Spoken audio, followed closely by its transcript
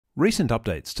Recent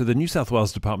updates to the New South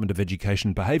Wales Department of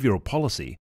Education behavioural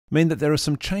policy mean that there are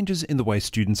some changes in the way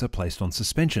students are placed on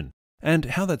suspension and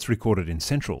how that's recorded in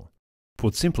Sentral.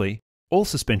 Put simply, all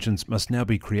suspensions must now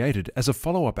be created as a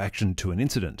follow-up action to an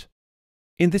incident.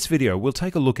 In this video, we'll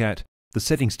take a look at the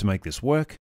settings to make this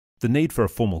work, the need for a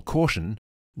formal caution,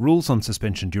 rules on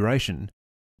suspension duration,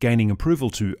 gaining approval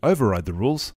to override the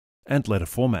rules, and letter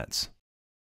formats.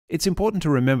 It's important to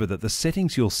remember that the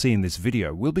settings you'll see in this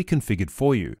video will be configured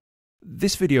for you.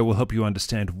 This video will help you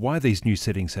understand why these new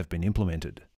settings have been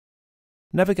implemented.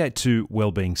 Navigate to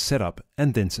Wellbeing Setup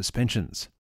and then Suspensions.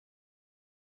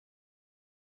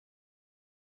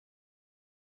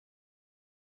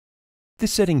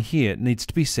 This setting here needs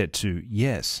to be set to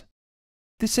Yes.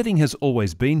 This setting has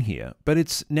always been here, but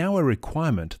it's now a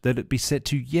requirement that it be set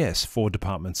to Yes for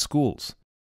department schools.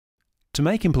 To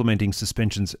make implementing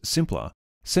suspensions simpler,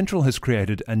 Sentral has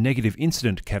created a negative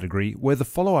incident category where the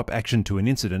follow-up action to an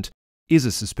incident is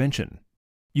a suspension.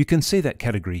 You can see that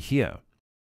category here.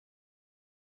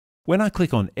 When I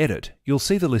click on Edit, you'll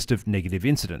see the list of negative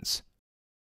incidents.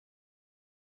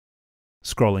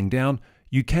 Scrolling down,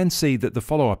 you can see that the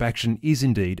follow-up action is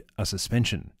indeed a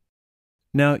suspension.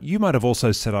 Now, you might have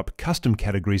also set up custom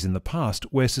categories in the past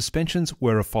where suspensions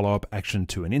were a follow-up action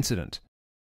to an incident.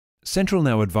 Sentral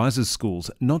now advises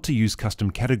schools not to use custom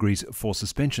categories for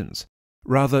suspensions,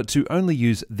 rather to only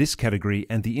use this category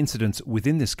and the incidents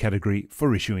within this category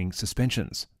for issuing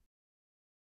suspensions.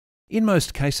 In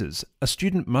most cases, a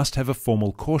student must have a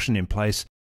formal caution in place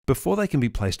before they can be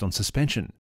placed on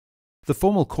suspension. The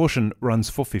formal caution runs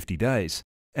for 50 days,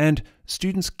 and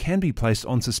students can be placed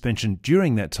on suspension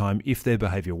during that time if their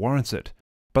behaviour warrants it,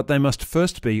 but they must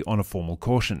first be on a formal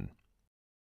caution.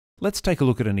 Let's take a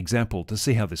look at an example to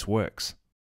see how this works.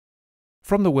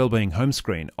 From the Wellbeing home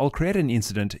screen, I'll create an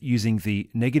incident using the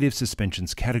Negative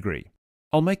Suspensions category.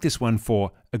 I'll make this one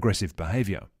for Aggressive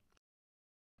Behaviour.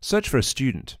 Search for a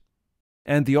student,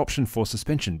 and the option for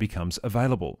suspension becomes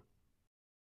available.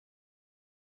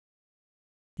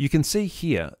 You can see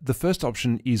here the first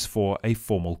option is for a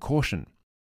formal caution.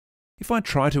 If I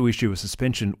try to issue a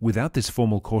suspension without this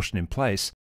formal caution in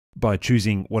place, by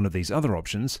choosing one of these other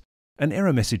options, an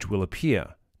error message will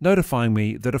appear, notifying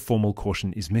me that a formal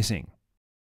caution is missing.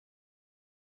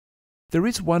 There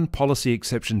is one policy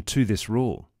exception to this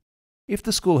rule. If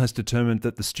the school has determined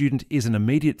that the student is an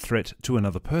immediate threat to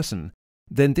another person,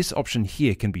 then this option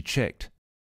here can be checked.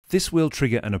 This will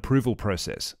trigger an approval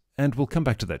process, and we'll come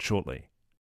back to that shortly.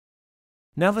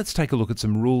 Now let's take a look at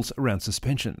some rules around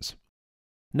suspensions.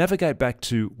 Navigate back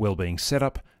to Wellbeing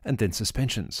Setup and then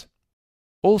Suspensions.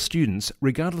 All students,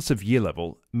 regardless of year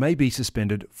level, may be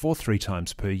suspended for 3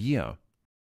 times per year.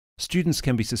 Students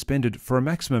can be suspended for a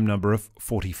maximum number of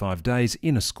 45 days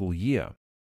in a school year.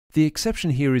 The exception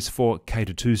here is for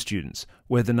K-2 students,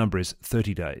 where the number is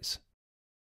 30 days.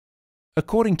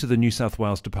 According to the New South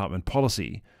Wales Department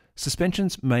policy,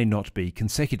 suspensions may not be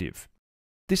consecutive.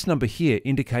 This number here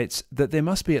indicates that there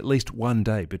must be at least 1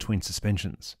 day between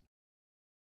suspensions.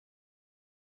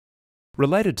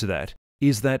 Related to that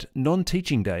is that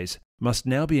non-teaching days must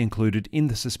now be included in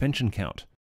the suspension count.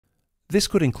 This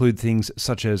could include things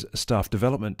such as staff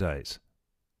development days.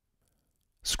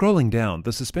 Scrolling down,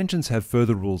 the suspensions have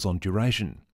further rules on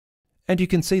duration. And you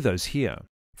can see those here.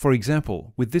 For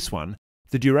example, with this one,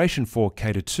 the duration for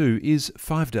K-2 is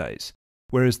 5 days,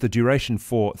 whereas the duration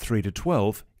for 3 to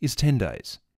 12 is 10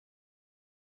 days.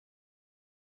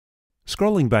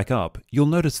 Scrolling back up, you'll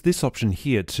notice this option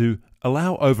here to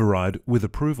allow override with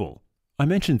approval. I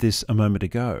mentioned this a moment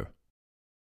ago.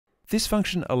 This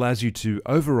function allows you to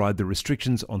override the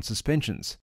restrictions on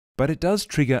suspensions, but it does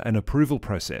trigger an approval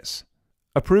process.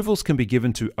 Approvals can be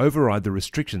given to override the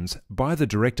restrictions by the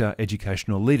Director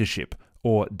Educational Leadership,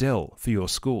 or DEL, for your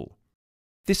school.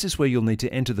 This is where you'll need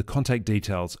to enter the contact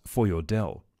details for your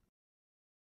DEL.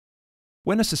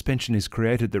 When a suspension is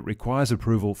created that requires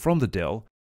approval from the DEL,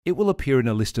 it will appear in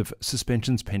a list of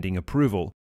suspensions pending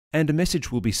approval, and a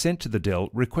message will be sent to the DEL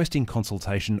requesting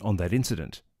consultation on that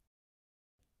incident.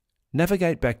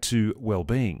 Navigate back to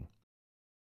Wellbeing.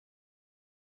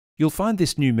 You'll find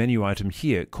this new menu item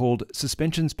here called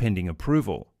Suspensions Pending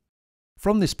Approval.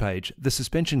 From this page, the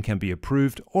suspension can be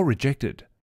approved or rejected.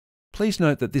 Please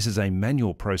note that this is a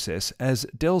manual process as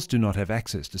DELs do not have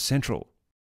access to Sentral.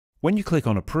 When you click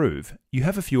on Approve, you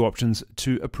have a few options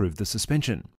to approve the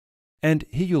suspension. And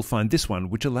here you'll find this one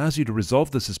which allows you to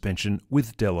resolve the suspension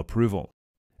with DEL approval.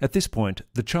 At this point,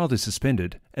 the child is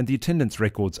suspended and the attendance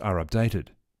records are updated.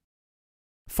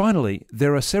 Finally,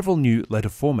 there are several new letter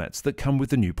formats that come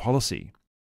with the new policy.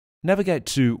 Navigate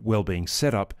to Wellbeing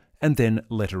Setup and then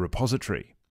Letter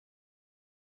Repository.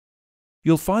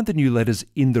 You'll find the new letters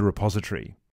in the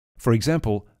repository. For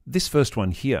example, this first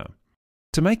one here.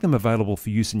 To make them available for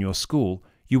use in your school,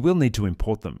 you will need to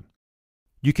import them.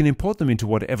 You can import them into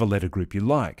whatever letter group you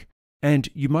like, and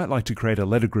you might like to create a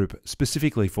letter group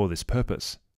specifically for this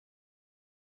purpose.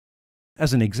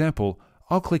 As an example,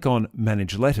 I'll click on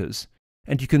Manage Letters,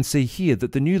 and you can see here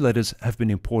that the new letters have been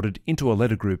imported into a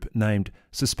letter group named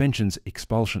Suspensions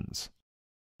Expulsions.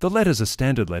 The letters are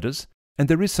standard letters, and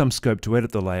there is some scope to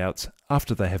edit the layouts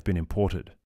after they have been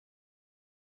imported.